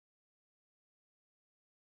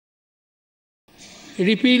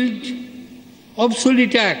repealed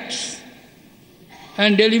obsolete acts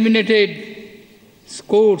and eliminated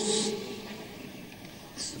scope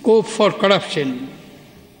for corruption.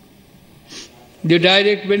 The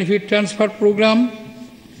direct benefit transfer program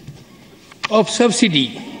of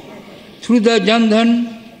subsidy through the Jan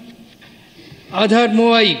Dhan Aadhaar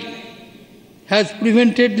Mobile has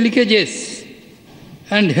prevented leakages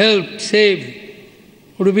and helped save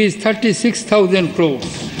rupees 36,000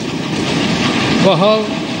 crores. While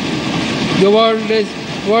the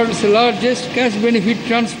world's largest cash benefit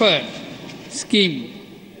transfer scheme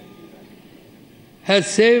has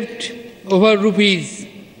saved over rupees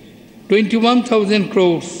 21,000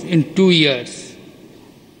 crores in 2 years.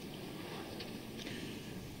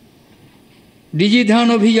 Digidhan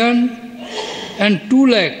Abhiyan and 2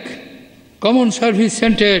 lakh common service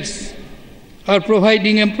centers are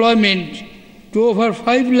providing employment to over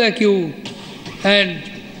 5 lakh youth and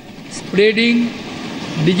spreading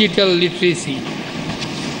digital literacy.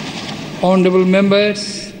 Honorable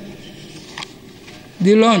members,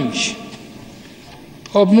 the launch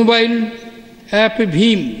of mobile app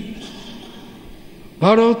Bhim,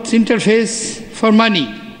 Bharat's interface for money,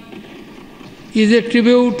 is a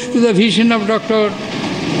tribute to the vision of Dr.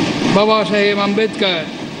 Baba Saheb Ambedkar,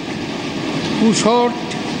 who sought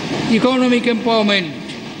economic empowerment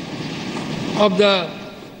of the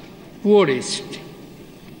poorest.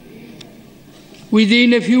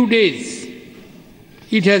 Within a few days,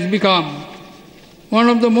 it has become one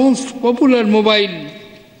of the most popular mobile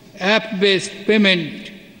app-based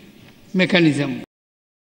payment mechanisms.